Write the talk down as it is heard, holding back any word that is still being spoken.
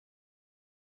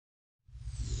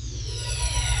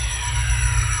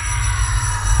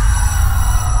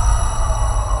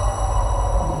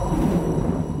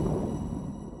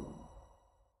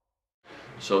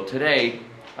So today,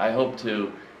 I hope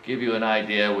to give you an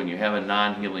idea when you have a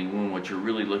non-healing wound, what you're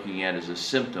really looking at is a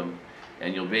symptom,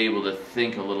 and you'll be able to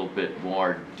think a little bit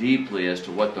more deeply as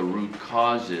to what the root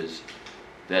cause is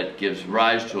that gives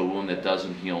rise to a wound that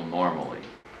doesn't heal normally.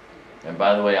 And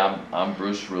by the way, I'm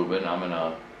Bruce Rubin. I'm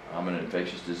an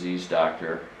infectious disease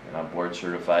doctor, and I'm board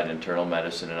certified in internal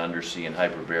medicine and undersea and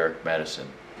hyperbaric medicine.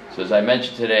 So as I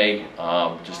mentioned today,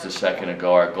 just a second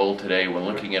ago, our goal today when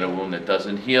looking at a wound that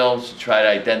doesn't heal is to try to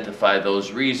identify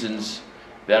those reasons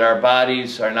that our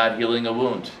bodies are not healing a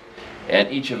wound. And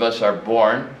each of us are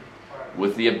born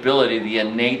with the ability, the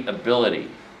innate ability,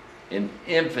 an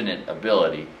infinite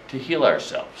ability to heal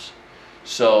ourselves.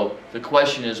 So the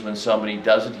question is, when somebody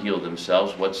doesn't heal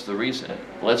themselves, what's the reason?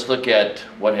 Let's look at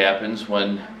what happens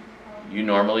when you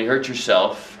normally hurt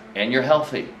yourself and you're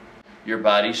healthy. Your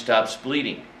body stops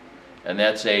bleeding, and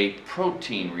that's a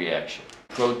protein reaction.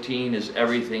 Protein is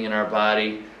everything in our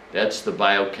body. That's the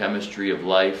biochemistry of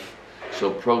life. So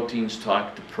proteins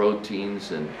talk to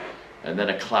proteins, and then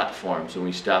a clot forms and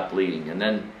we stop bleeding. And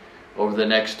then over the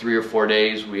next 3 or 4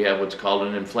 days, we have what's called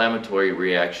an inflammatory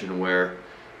reaction, where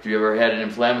if you ever had an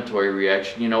inflammatory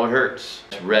reaction, you know it hurts.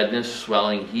 It's redness,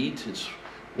 swelling, heat, it's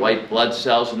white blood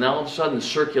cells, and then all of a sudden the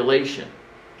circulation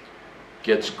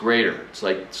gets greater. It's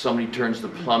like somebody turns the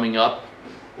plumbing up,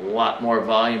 a lot more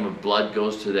volume of blood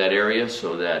goes to that area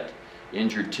so that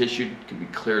injured tissue can be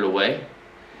cleared away.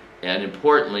 And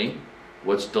importantly,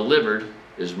 what's delivered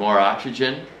is more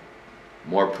oxygen,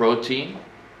 more protein,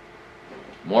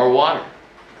 more water.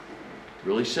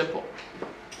 Really simple.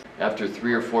 After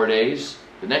 3 or 4 days,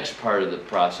 the next part of the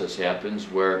process happens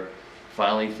where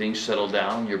finally things settle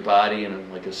down. Your body,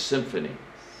 in like a symphony,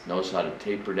 knows how to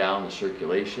taper down the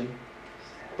circulation.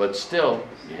 But still,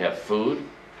 you have food,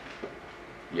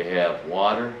 you have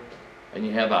water, and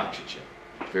you have oxygen.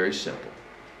 Very simple.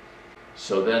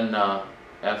 So then,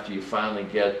 after you finally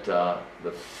get the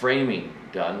framing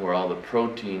done, where all the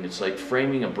protein, it's like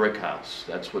framing a brick house.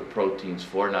 That's what protein's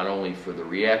for, not only for the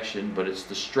reaction, but it's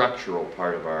the structural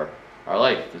part of our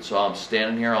life. That's all. I'm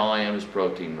standing here, all I am is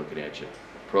protein looking at you.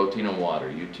 Protein and water,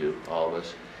 you too, all of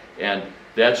us. And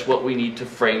that's what we need to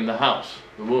frame the house,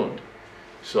 the wound.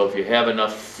 So if you have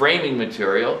enough framing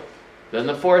material, then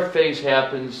the 4th phase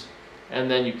happens, and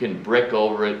then you can brick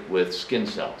over it with skin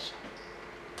cells.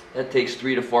 That takes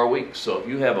 3 to 4 weeks. So if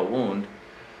you have a wound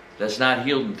that's not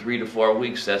healed in 3 to 4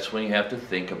 weeks, that's when you have to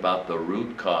think about the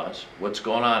root cause. What's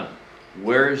going on?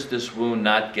 Where is this wound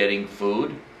not getting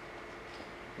food?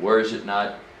 Where is it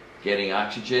not getting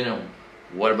oxygen? And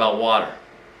what about water?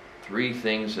 3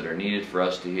 things that are needed for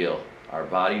us to heal. Our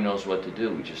body knows what to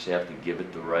do. We just have to give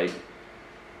it the right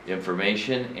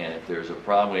information, and if there's a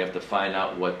problem, we have to find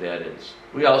out what that is.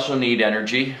 We also need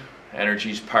energy. Energy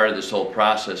is part of this whole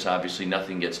process. Obviously,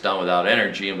 nothing gets done without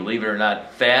energy, and believe it or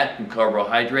not, fat and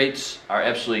carbohydrates are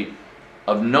absolutely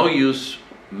of no use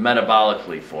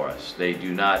metabolically for us. They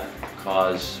do not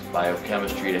cause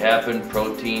biochemistry to happen.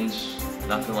 Proteins,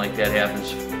 nothing like that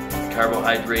happens.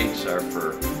 Carbohydrates are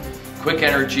for quick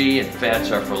energy, and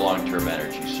fats are for long-term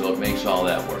energy, so it makes all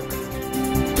that work.